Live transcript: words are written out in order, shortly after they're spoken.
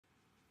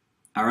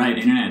All right,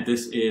 Internet,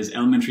 this is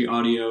elementary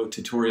audio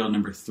tutorial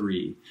number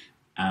 3.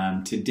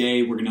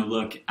 Today we're going to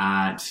look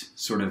at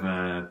sort of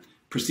a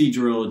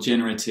procedural,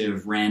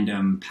 generative,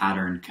 random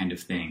pattern kind of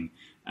thing,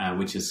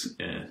 which is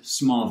a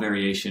small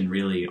variation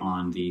really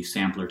on the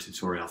sampler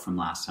tutorial from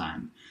last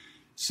time.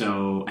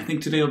 So I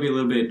think today will be a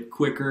little bit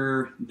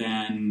quicker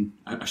than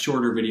a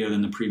shorter video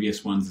than the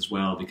previous ones as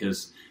well,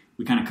 because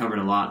we kind of covered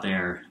a lot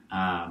there.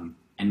 And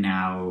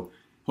now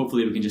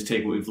hopefully we can just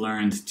take what we've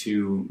learned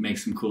to make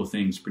some cool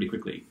things pretty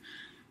quickly.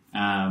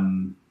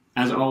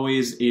 As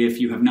always, if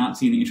you have not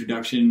seen the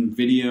introduction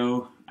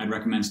video, I'd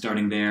recommend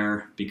starting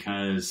there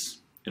because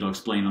it'll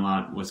explain a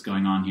lot what's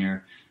going on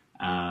here.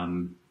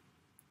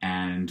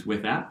 And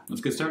with that,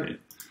 let's get started.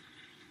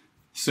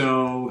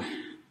 So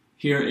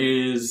here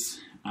is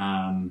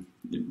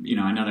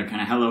another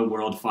kind of hello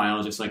world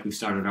file, just like we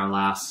started our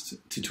last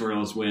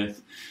tutorials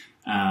with.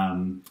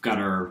 We've got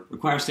our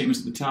require statements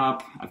at the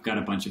top. I've got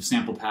a bunch of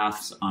sample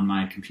paths on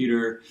my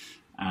computer.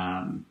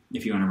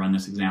 If you want to run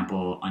this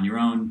example on your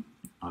own,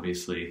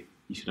 obviously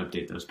you should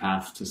update those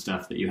paths to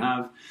stuff that you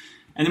have.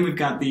 And then we've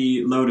got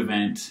the load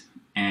event,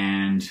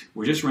 and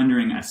we're just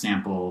rendering a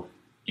sample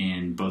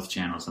in both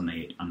channels on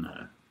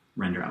the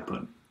render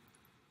output.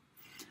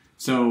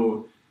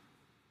 So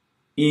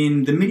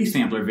in the MIDI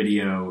sampler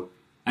video,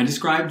 I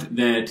described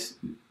that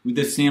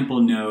this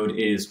sample node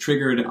is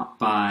triggered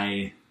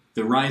by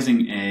the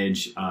rising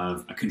edge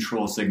of a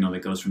control signal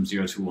that goes from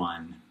 0 to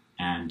 1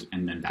 and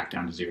then back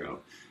down to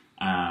 0.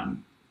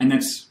 And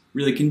that's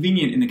really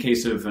convenient in the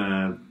case of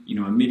a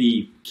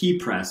MIDI key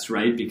press,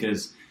 right?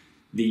 Because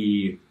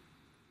the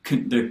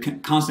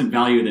constant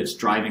value that's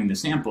driving the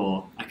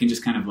sample, I can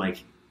just kind of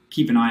like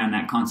keep an eye on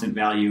that constant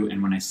value,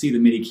 and when I see the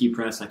MIDI key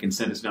press, I can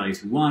set its value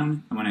to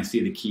 1, and when I see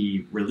the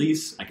key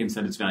release, I can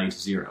set its value to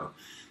 0.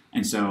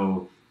 And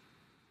so,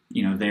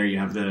 there you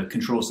have the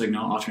control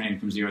signal alternating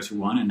from 0 to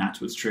 1, and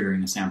that's what's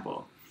triggering the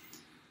sample.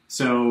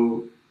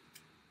 So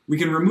we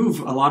can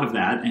remove a lot of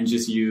that and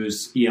just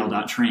use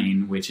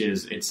el.train, which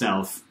is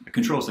itself a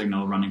control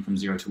signal running from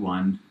 0 to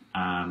 1.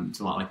 It's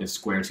a lot like a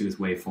square tooth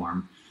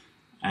waveform.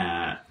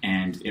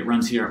 And it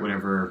runs here at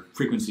whatever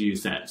frequency you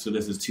set. So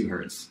this is 2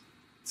 Hertz.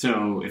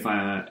 So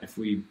if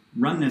we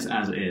run this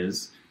as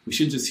is, we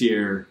should just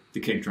hear the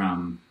kick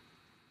drum,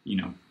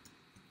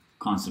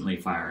 constantly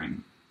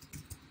firing.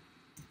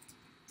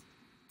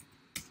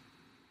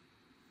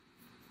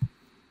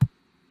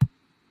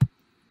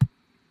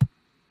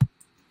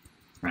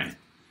 Right.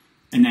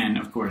 And then,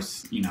 of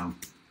course, you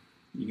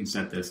can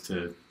set this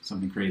to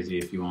something crazy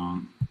if you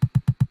want.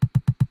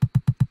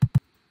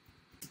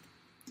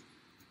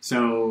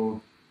 So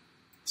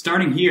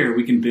starting here,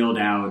 we can build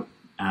out,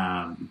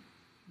 a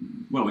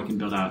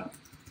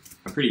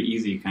pretty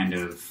easy kind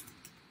of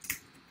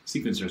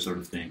sequencer sort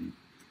of thing.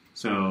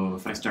 So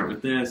if I start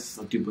with this,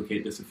 I'll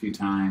duplicate this a few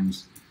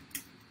times.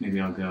 Maybe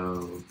I'll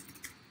go,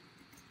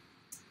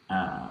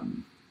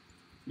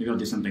 maybe I'll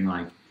do something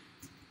like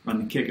run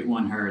the kick at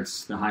 1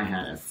 Hertz, the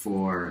hi-hat at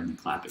 4, and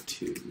the clap at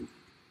 2.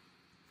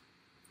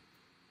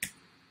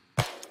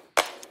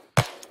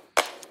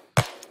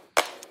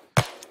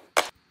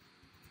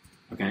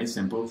 Okay,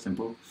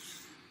 simple.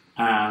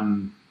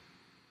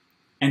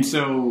 And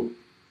so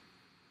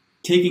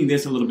taking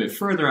this a little bit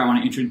further, I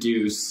want to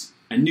introduce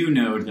a new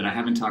node that I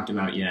haven't talked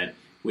about yet,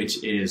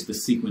 which is the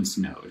sequence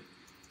node.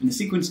 And the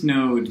sequence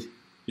node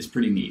is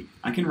pretty neat.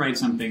 I can write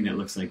something that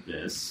looks like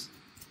this.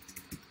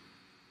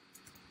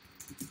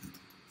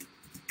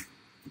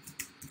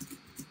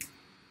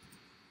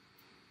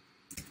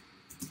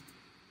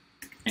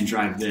 And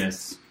drive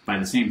this by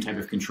the same type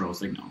of control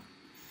signal.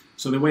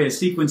 So the way a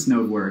sequence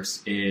node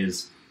works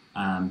is,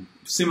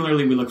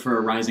 similarly we look for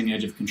a rising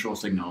edge of control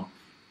signal,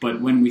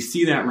 but when we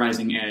see that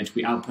rising edge,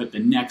 we output the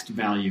next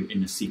value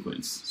in the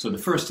sequence. So the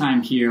first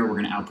time here, we're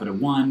going to output a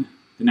 1,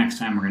 the next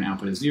time we're going to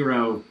output a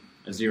 0,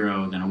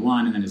 then a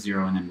 1, and then a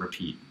 0, and then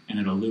repeat, and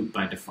it'll loop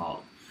by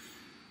default.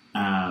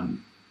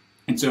 And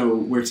so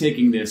we're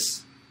taking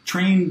this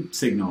train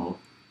signal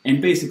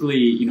and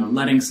basically,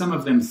 letting some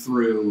of them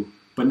through,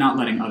 but not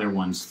letting other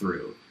ones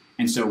through.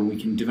 And so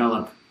we can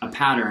develop a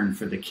pattern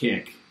for the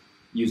kick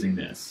using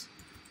this.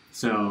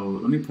 So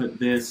let me put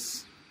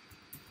this,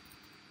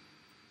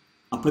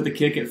 I'll put the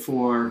kick at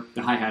 4,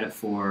 the hi-hat at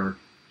 4,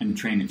 and the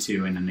train at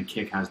 2, and then the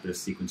kick has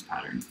this sequence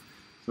pattern.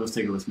 So let's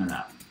take a listen to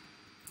that.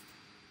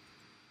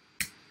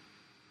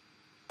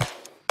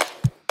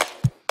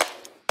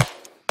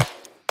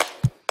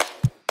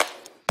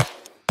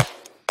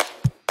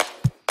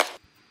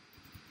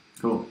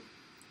 Cool.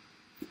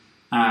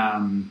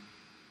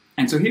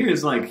 And so here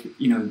is like,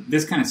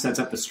 this kind of sets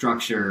up the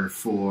structure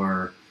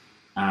for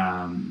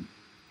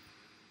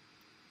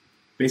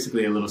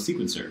basically a little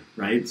sequencer,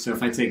 right? So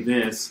if I take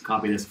this,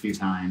 copy this a few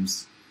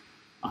times,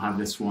 I'll have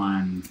this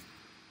one,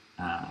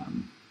 I'll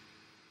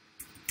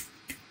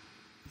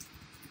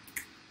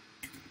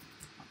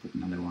put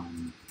another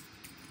one.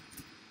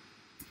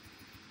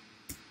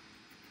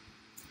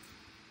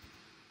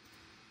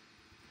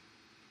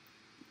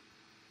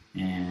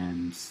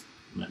 And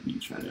let me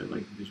try to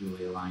like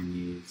visually align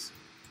these.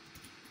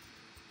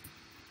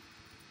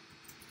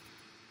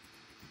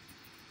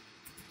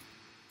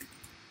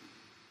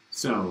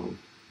 So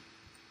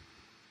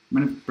I'm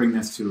going to bring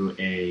this to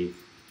a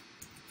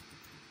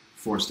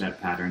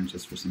 4-step pattern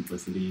just for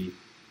simplicity.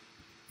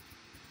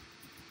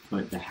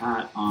 Put the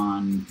hat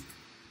on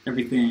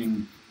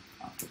everything.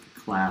 I'll put the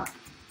clap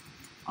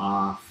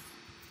off,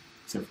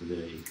 except for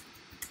the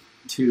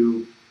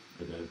 2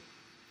 or the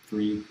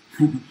 3.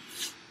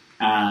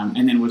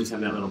 And then we'll just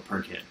have that little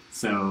perk hit.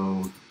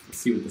 So let's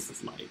see what this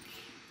is like.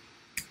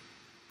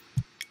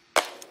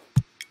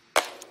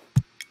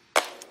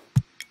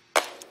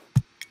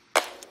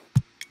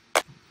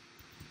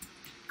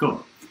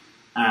 Cool.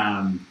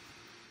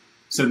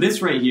 So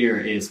this right here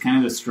is kind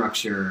of the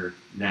structure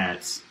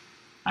that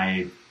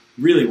I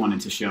really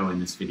wanted to show in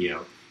this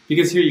video.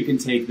 Because here you can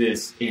take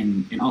this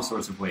in all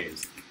sorts of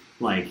ways.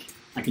 Like,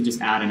 I can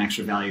just add an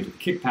extra value to the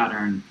kick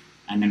pattern,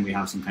 and then we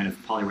have some kind of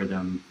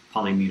polyrhythm,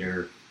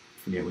 polymeter,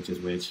 forget which is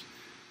which.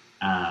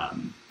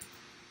 And,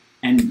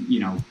 you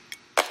know,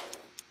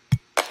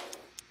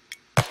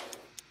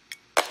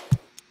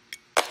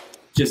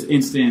 just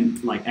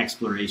instant, like,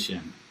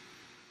 exploration.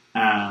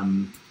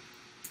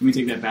 Let me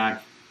take that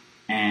back.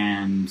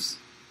 And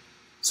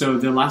so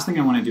the last thing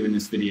I want to do in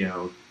this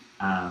video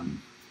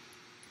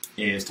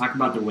is talk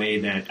about the way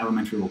that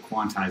elementary will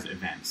quantize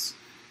events.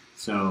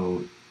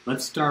 So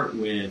let's start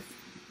with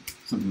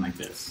something like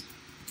this.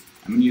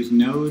 I'm going to use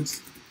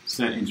nodes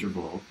set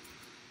interval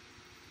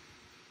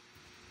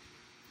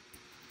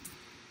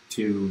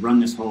to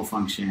run this whole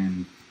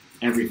function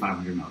every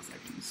 500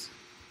 milliseconds.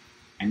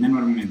 And then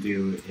what I'm going to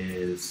do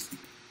is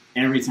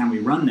every time we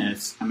run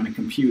this, I'm going to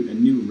compute a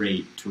new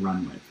rate to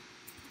run with.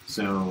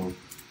 So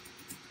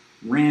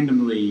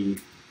randomly,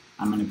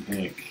 I'm going to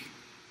pick,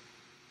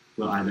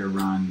 we'll either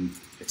run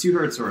at 2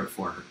 hertz or at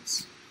 4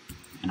 hertz.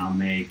 And I'll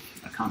make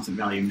a constant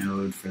value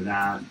node for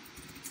that.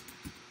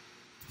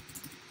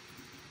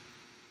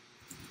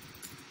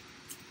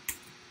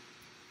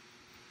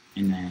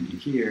 And then in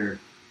here,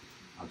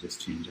 I'll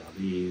just change all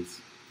these.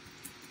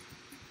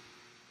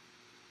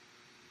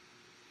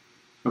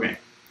 Okay,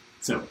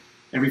 so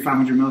every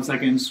 500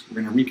 milliseconds,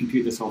 we're going to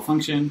recompute this whole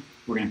function.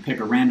 We're going to pick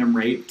a random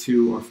rate,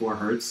 2 or 4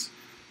 hertz.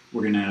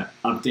 We're going to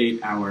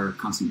update our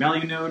constant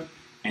value node,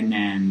 and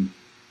then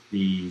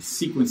the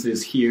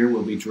sequences here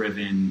will be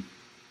driven,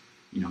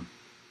 you know,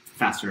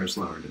 faster or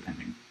slower,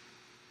 depending.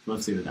 So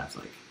let's see what that's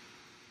like.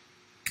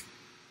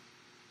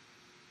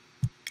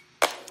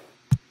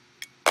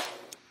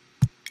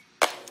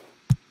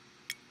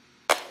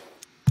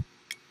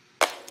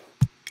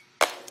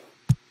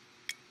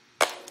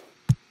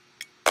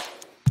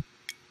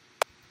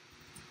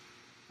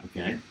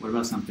 Okay, what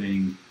about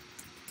something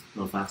a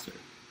little faster?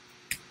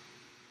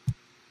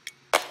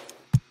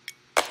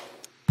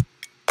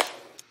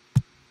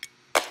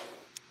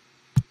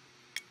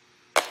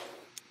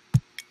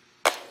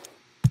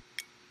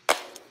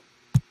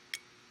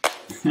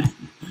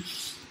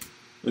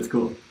 That's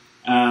cool.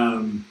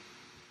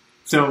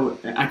 So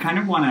I kind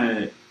of want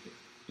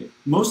to,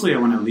 mostly I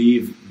want to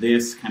leave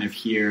this kind of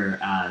here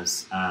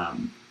as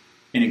an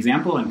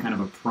example and kind of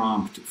a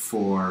prompt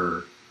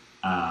for,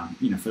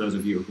 you know, for those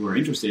of you who are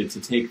interested to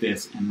take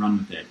this and run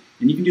with it.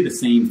 And you can do the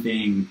same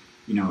thing,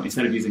 you know,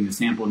 instead of using the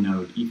sample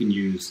node, you can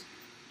use,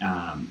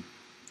 a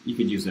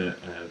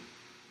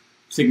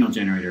signal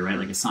generator, right?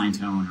 Like a sine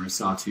tone or a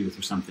sawtooth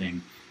or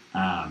something,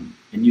 and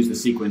use the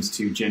sequence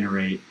to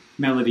generate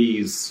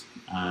melodies,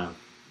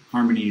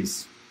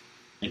 harmonies,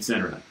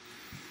 etc.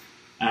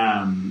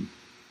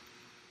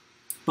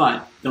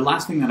 But the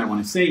last thing that I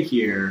want to say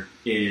here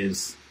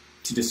is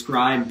to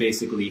describe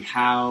basically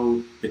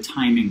how the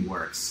timing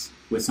works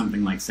with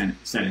something like set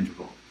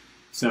interval.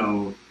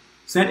 So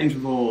set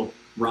interval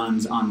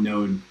runs on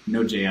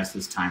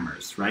Node.js's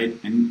timers, right?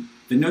 And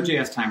the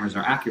Node.js timers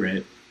are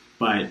accurate,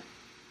 but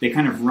they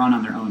kind of run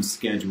on their own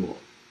schedule.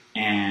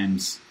 And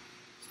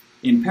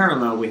in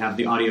parallel, we have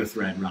the audio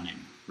thread running,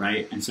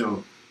 right? And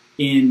so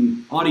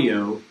in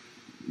audio,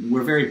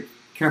 we're very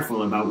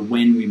careful about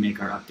when we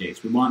make our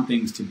updates. We want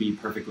things to be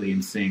perfectly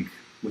in sync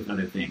with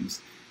other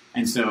things.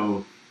 And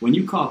so when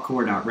you call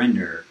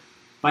core.render,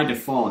 by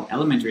default,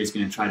 elementary is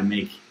going to try to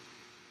make,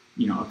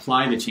 you know,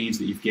 apply the change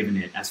that you've given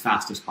it as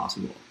fast as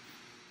possible.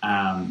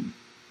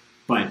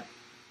 But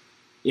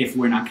if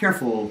we're not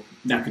careful,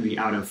 that could be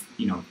out of,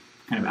 you know,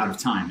 kind of out of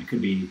time. It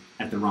could be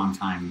at the wrong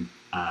time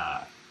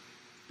that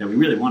we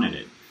really wanted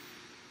it.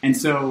 And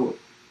so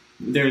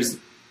there's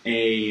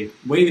a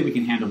way that we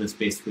can handle this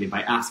basically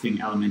by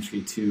asking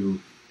elementary to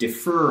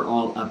defer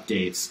all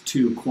updates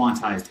to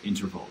quantized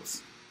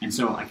intervals. And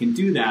so I can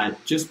do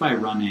that just by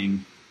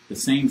running the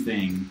same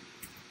thing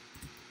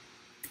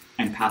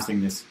and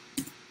passing this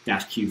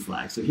 -q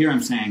flag. So here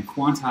I'm saying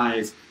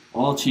quantize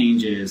all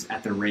changes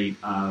at the rate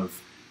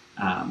of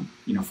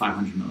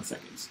 500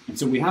 milliseconds. And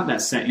so we have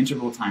that set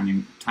interval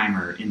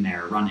timer in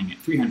there running at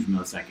 300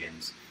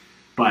 milliseconds.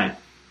 But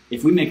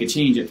if we make a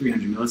change at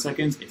 300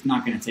 milliseconds, it's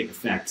not going to take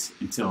effect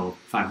until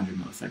 500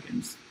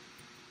 milliseconds.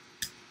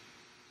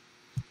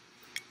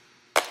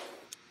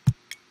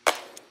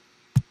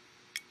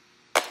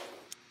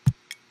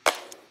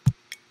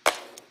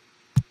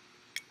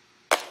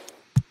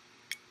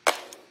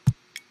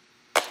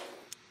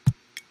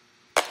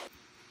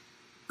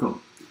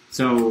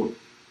 So,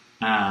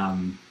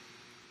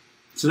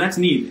 so that's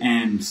neat,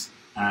 and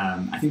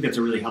I think that's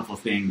a really helpful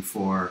thing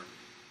for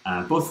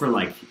both for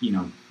like, you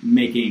know,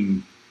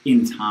 making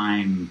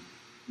in-time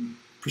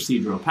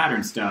procedural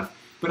pattern stuff,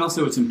 but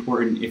also it's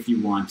important if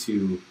you want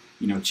to,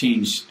 you know,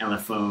 change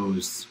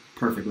LFOs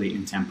perfectly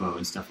in tempo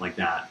and stuff like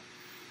that.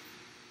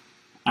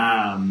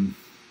 And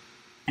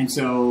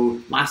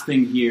so last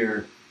thing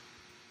here,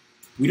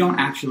 we don't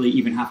actually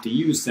even have to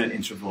use set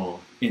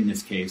interval in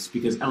this case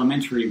because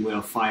elementary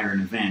will fire an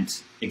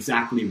event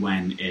exactly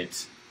when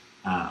it,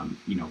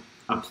 you know,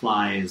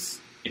 applies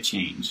a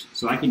change.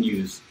 So I can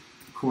use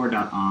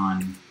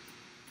core.on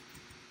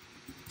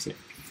tick,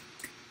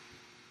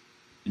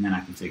 and then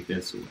I can take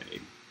this away.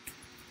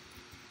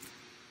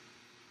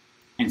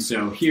 And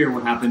so here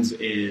what happens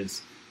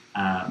is,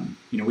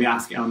 you know, we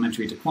ask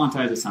elementary to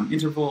quantize at some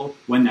interval.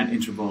 When that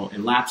interval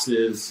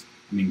elapses,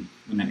 when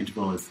that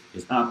interval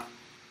is up,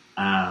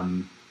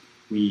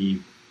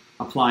 we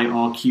apply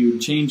all queued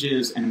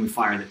changes and then we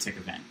fire the tick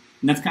event.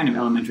 And that's kind of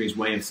elementary's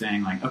way of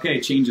saying like, okay,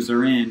 changes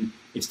are in,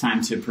 it's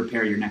time to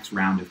prepare your next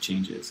round of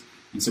changes.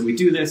 And so we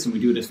do this and we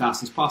do it as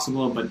fast as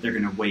possible, but they're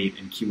gonna wait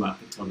and queue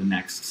up until the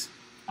next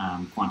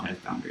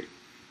quantized boundary.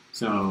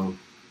 So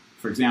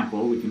for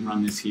example, we can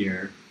run this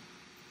here.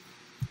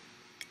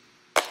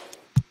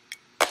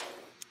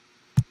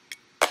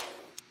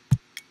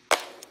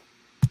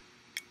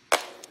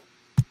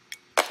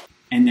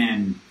 And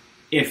then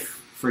if,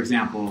 for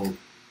example,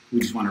 we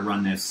just want to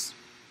run this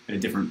at a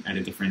different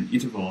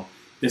interval,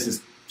 this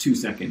is 2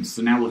 seconds.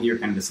 So now we'll hear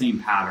kind of the same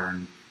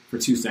pattern for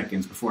 2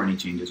 seconds before any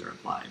changes are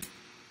applied.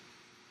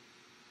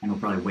 And we'll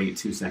probably wait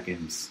 2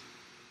 seconds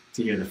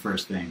to hear the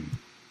first thing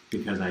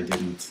because I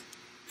didn't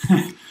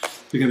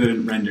because I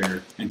didn't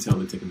render until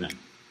the tick event.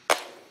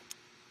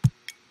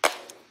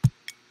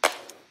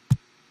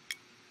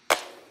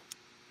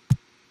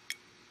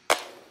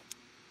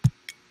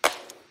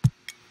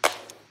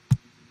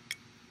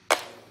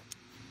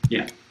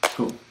 Yeah,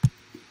 cool.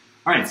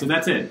 All right, so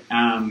that's it.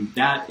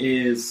 That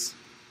is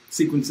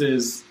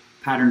sequences,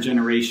 pattern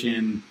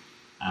generation,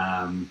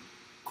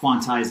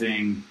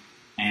 quantizing,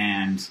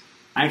 and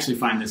I actually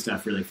find this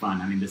stuff really fun.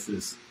 I mean,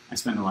 I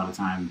spend a lot of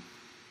time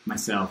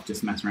myself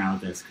just messing around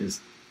with this because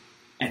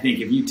I think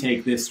if you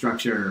take this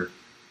structure,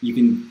 you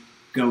can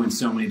go in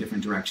so many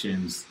different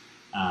directions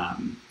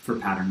for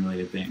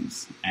pattern-related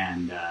things,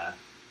 and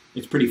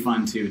it's pretty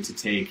fun to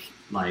take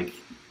like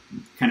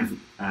kind of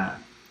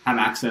have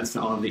access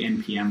to all of the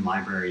NPM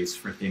libraries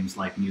for things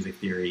like music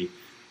theory,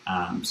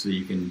 so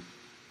you can,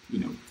 you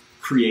know,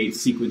 create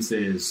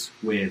sequences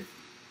with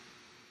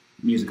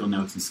musical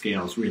notes and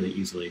scales really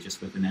easily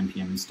just with an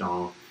NPM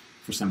install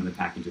for some of the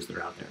packages that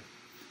are out there.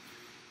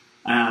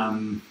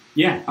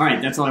 Yeah, all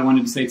right, that's all I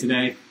wanted to say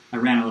today. I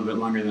ran a little bit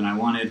longer than I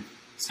wanted,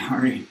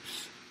 sorry.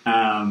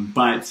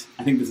 But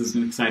I think this is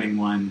an exciting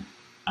one.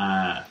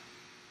 Yeah,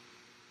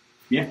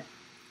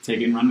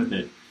 take it and run with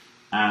it.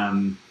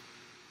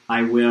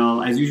 I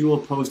will, as usual,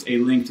 post a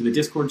link to the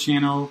Discord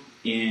channel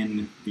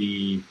in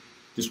the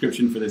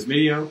description for this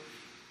video.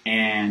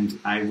 And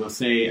I will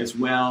say as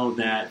well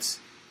that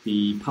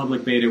the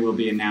public beta will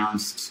be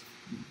announced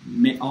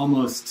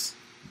almost,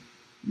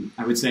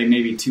 I would say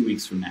maybe 2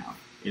 weeks from now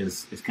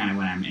is kind of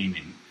when I'm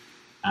aiming,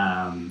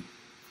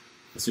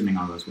 assuming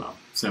all goes well.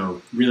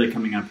 So really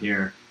coming up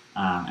here,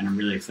 and I'm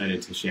really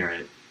excited to share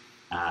it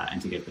and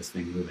to get this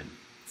thing moving.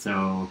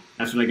 So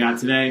that's what I got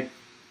today.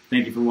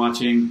 Thank you for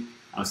watching.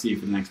 I'll see you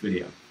for the next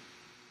video.